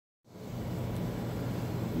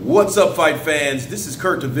What's up, fight fans? This is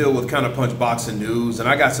Kurt DeVille with Counterpunch Boxing News, and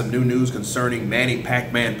I got some new news concerning Manny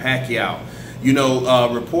Pacquiao. You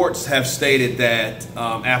know, reports have stated that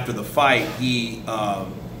after the fight, he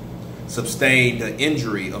sustained an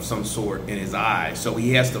injury of some sort in his eye, so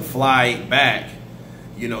he has to fly back,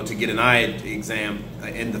 you know, to get an eye exam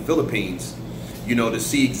in the Philippines, you know, to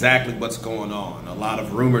see exactly what's going on. A lot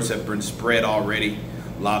of rumors have been spread already.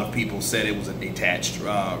 A lot of people said it was a detached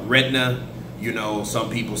retina. You know,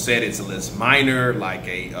 some people said it's a less minor, like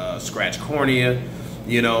a scratched cornea,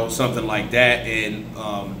 you know, something like that. And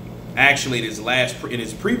actually, in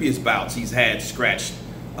his previous bouts, he's had scratched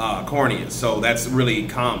cornea. So that's really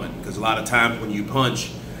common because a lot of times when you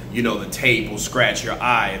punch, you know, the tape will scratch your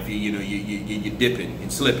eye if you're dipping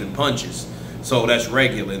and slipping punches. So that's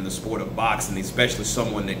regular in the sport of boxing, especially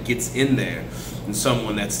someone that gets in there and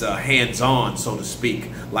someone that's hands-on, so to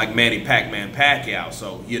speak, like Manny Pacquiao.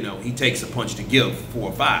 So, you know, he takes a punch to give 4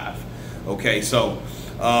 or 5. Okay, so,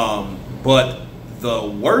 but the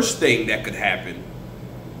worst thing that could happen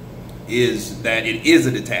is that it is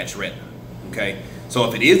a detached retina. Okay, so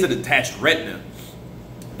if it is a detached retina,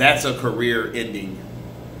 that's a career-ending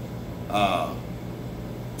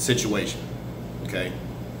situation. Okay,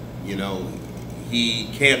 you know, he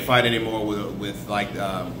can't fight anymore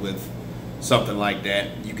with something like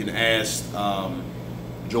that. You can ask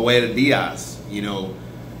Joel Diaz, you know,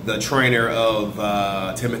 the trainer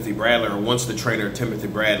of Timothy Bradley, or once the trainer of Timothy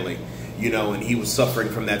Bradley, you know, and he was suffering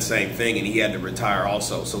from that same thing, and he had to retire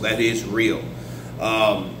also. So that is real.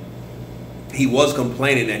 He was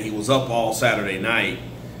complaining that he was up all Saturday night,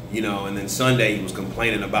 you know, and then Sunday he was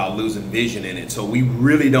complaining about losing vision in it. So we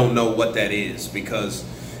really don't know what that is because,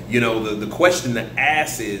 you know, the question to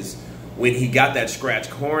ask is, when he got that scratched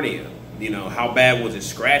cornea, you know, how bad was it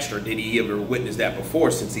scratched, or did he ever witness that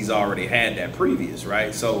before, since he's already had that previous,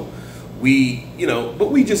 right? So we, you know,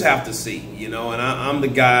 but we just have to see, you know, and I'm the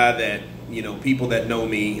guy that, you know, people that know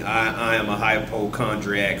me, I am a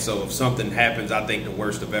hypochondriac. So if something happens, I think the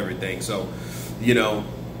worst of everything. So, you know,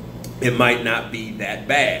 it might not be that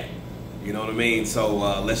bad, you know what I mean?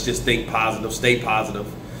 So let's just think positive, stay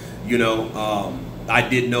positive, you know. I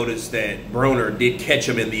did notice that Broner did catch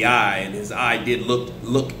him in the eye, and his eye did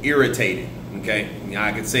look irritated. Okay,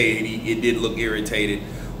 I could say it did look irritated,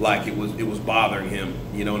 like it was bothering him.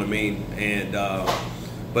 You know what I mean? And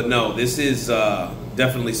but no, this is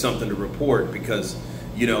definitely something to report because,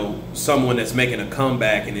 you know, someone that's making a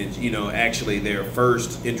comeback and it's, you know, actually their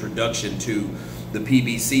first introduction to the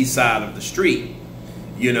PBC side of the street,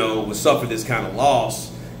 you know, will suffer this kind of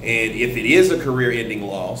loss. And if it is a career-ending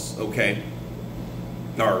loss, okay,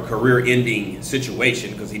 or a career-ending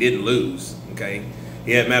situation, because he didn't lose, okay?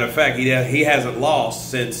 Yeah, matter of fact, he hasn't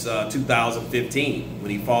lost since 2015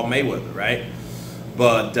 when he fought Mayweather, right?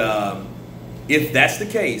 But if that's the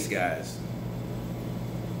case, guys,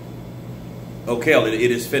 okay,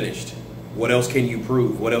 it is finished. What else can you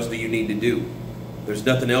prove? What else do you need to do? There's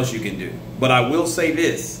nothing else you can do. But I will say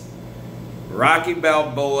this. Rocky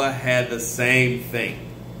Balboa had the same thing.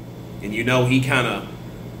 And you know, he kind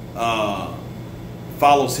of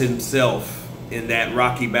follows himself in that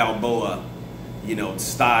Rocky Balboa, you know,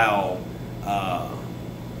 style,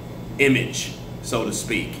 image, so to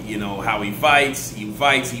speak. You know, how he fights, he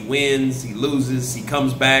wins, he loses, he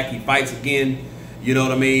comes back, he fights again, you know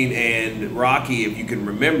what I mean? And Rocky, if you can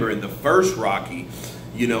remember, in the first Rocky,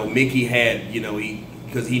 you know, Mickey had, you know,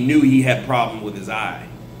 because he knew he had a problem with his eye,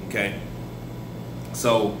 okay?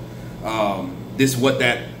 So, this is what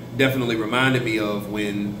that definitely reminded me of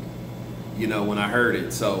when, you know, when I heard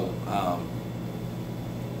it. So,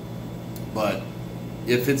 but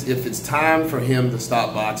if it's time for him to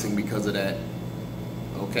stop boxing because of that,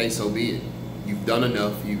 okay, so be it. You've done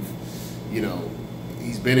enough. You know,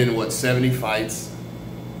 he's been in what, 70 fights,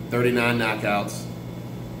 39 knockouts.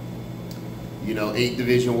 You know, 8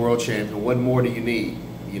 division world champion. What more do you need?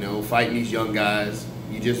 You know, fighting these young guys.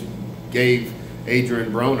 You just gave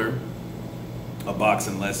Adrien Broner a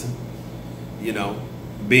boxing lesson. You know,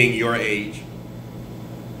 being your age,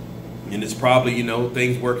 and it's probably, you know,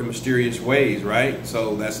 things work in mysterious ways, right?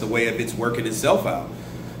 So that's the way it's working itself out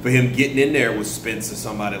for him getting in there with Spence or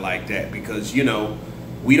somebody like that, because, you know,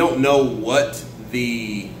 we don't know what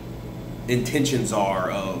the intentions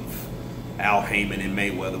are of Al Heyman and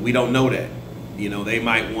Mayweather. We don't know that. You know, they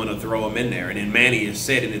might want to throw him in there, and then Manny has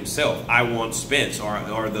said it himself, I want Spence,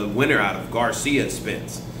 or the winner out of Garcia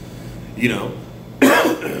Spence, you know.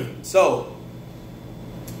 So,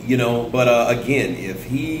 you know, but again, if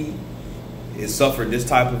he is suffering this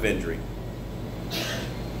type of injury,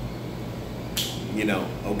 you know,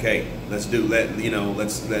 okay, let's do that. You know,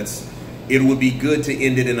 let's. It would be good to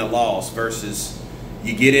end it in a loss versus,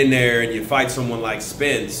 You get in there and you fight someone like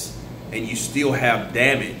Spence, and you still have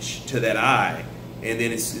damage to that eye. And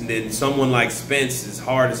then someone like Spence, as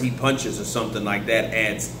hard as he punches or something like that,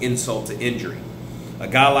 adds insult to injury. A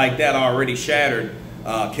guy like that already shattered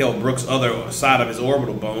Kell Brook's other side of his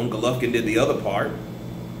orbital bone. Golovkin did the other part.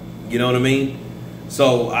 You know what I mean?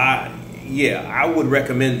 So I would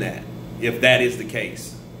recommend that if that is the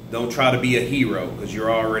case. Don't try to be a hero because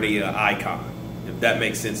you're already an icon, if that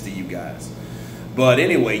makes sense to you guys. But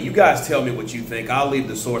anyway, you guys tell me what you think. I'll leave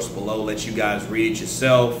the source below, let you guys read it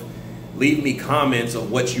yourself. Leave me comments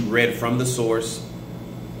of what you read from the source.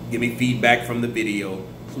 Give me feedback from the video.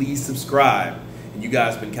 Please subscribe. And you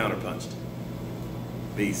guys been counterpunched.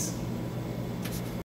 Peace.